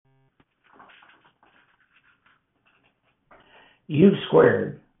U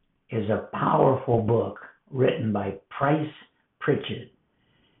Squared is a powerful book written by Price Pritchett.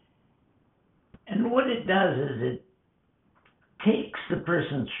 And what it does is it takes the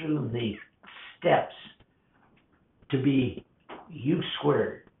person through the steps to be U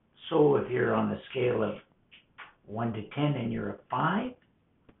Squared. So if you're on a scale of 1 to 10 and you're a 5,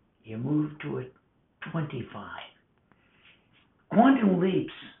 you move to a 25. Quantum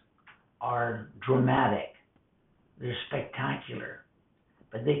leaps are dramatic. They're spectacular,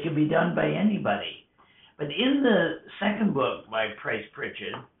 but they can be done by anybody. But in the second book by Price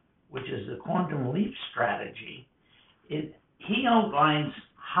Pritchett, which is the Quantum Leap Strategy, he outlines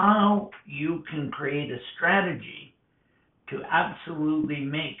how you can create a strategy to absolutely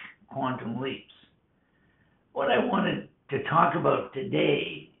make quantum leaps. What I wanted to talk about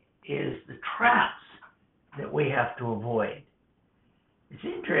today is the traps that we have to avoid. It's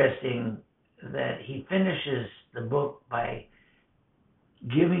interesting that he finishes the book by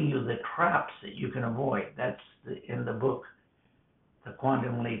giving you the traps that you can avoid. That's in the book, The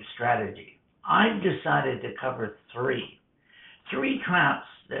Quantum Leap Strategy. I've decided to cover three traps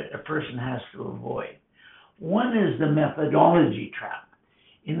that a person has to avoid. One is the methodology trap.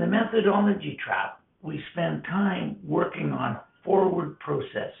 In the methodology trap, we spend time working on forward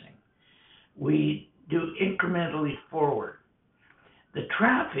processing. We do incrementally forward. The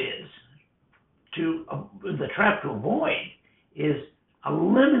trap to avoid is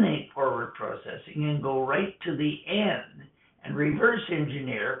eliminate forward processing and go right to the end and reverse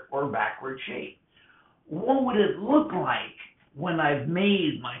engineer or backward shape. What would it look like when I've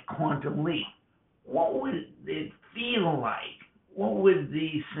made my quantum leap? What would it feel like? What would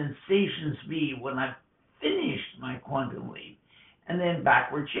the sensations be when I've finished my quantum leap? And then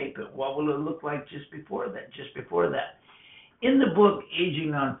backward shape it. What will it look like just before that? In the book,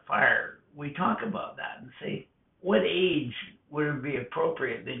 Aging on Fire, we talk about that and say, what age would it be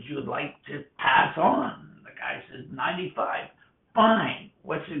appropriate that you would like to pass on? The guy says 95. Fine.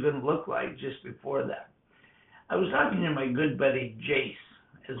 What's it going to look like just before that? I was talking to my good buddy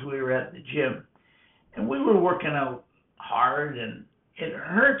Jace as we were at the gym, and we were working out hard, and it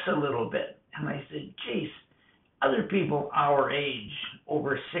hurts a little bit. And I said, Jace, other people our age,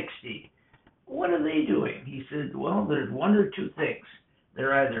 over 60, what are they doing? He said, well, there's one or two things.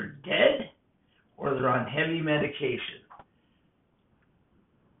 They're either dead or they're on heavy medication.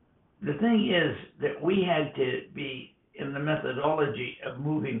 The thing is that we had to be in the methodology of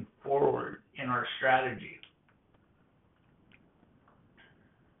moving forward in our strategy.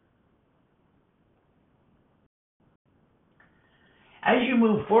 As you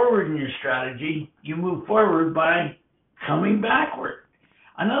move forward in your strategy, you move forward by coming backward.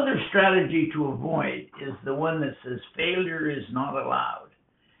 Another strategy to avoid is the one that says failure is not allowed.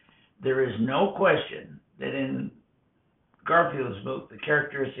 There is no question that in Garfield's book, The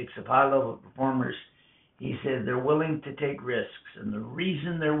Characteristics of High-Level Performers, he said they're willing to take risks. And the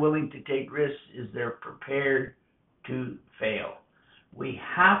reason they're willing to take risks is they're prepared to fail. We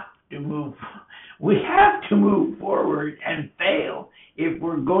have to move forward and fail if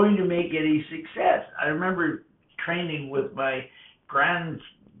we're going to make it a success. I remember training with my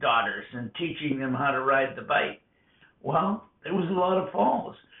granddaughters and teaching them how to ride the bike. Well, there was a lot of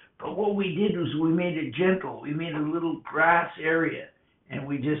falls, but what we did was we made it gentle. We made a little grass area, and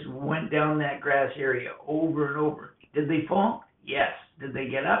we just went down that grass area over and over. Did they fall? Yes. Did they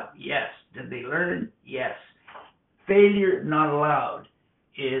get up? Yes. Did they learn? Yes. Failure not allowed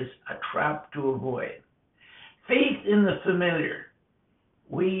is a trap to avoid. Faith in the familiar.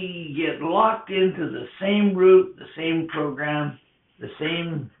 We get locked into the same route, the same program, the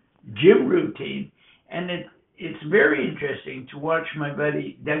same gym routine, and it's very interesting to watch my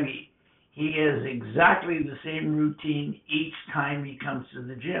buddy Dougie. He has exactly the same routine each time he comes to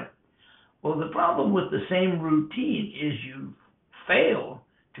the gym. Well, the problem with the same routine is you fail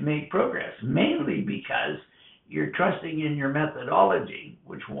to make progress, mainly because you're trusting in your methodology,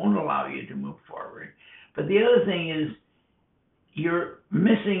 which won't allow you to move forward. But the other thing is you're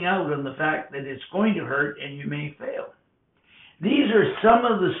missing out on the fact that it's going to hurt and you may fail. These are some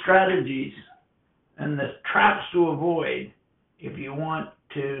of the strategies and the traps to avoid if you want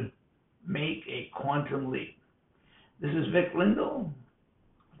to make a quantum leap. This is Vic Lindell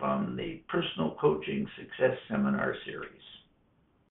from the Personal Coaching Success Seminar Series.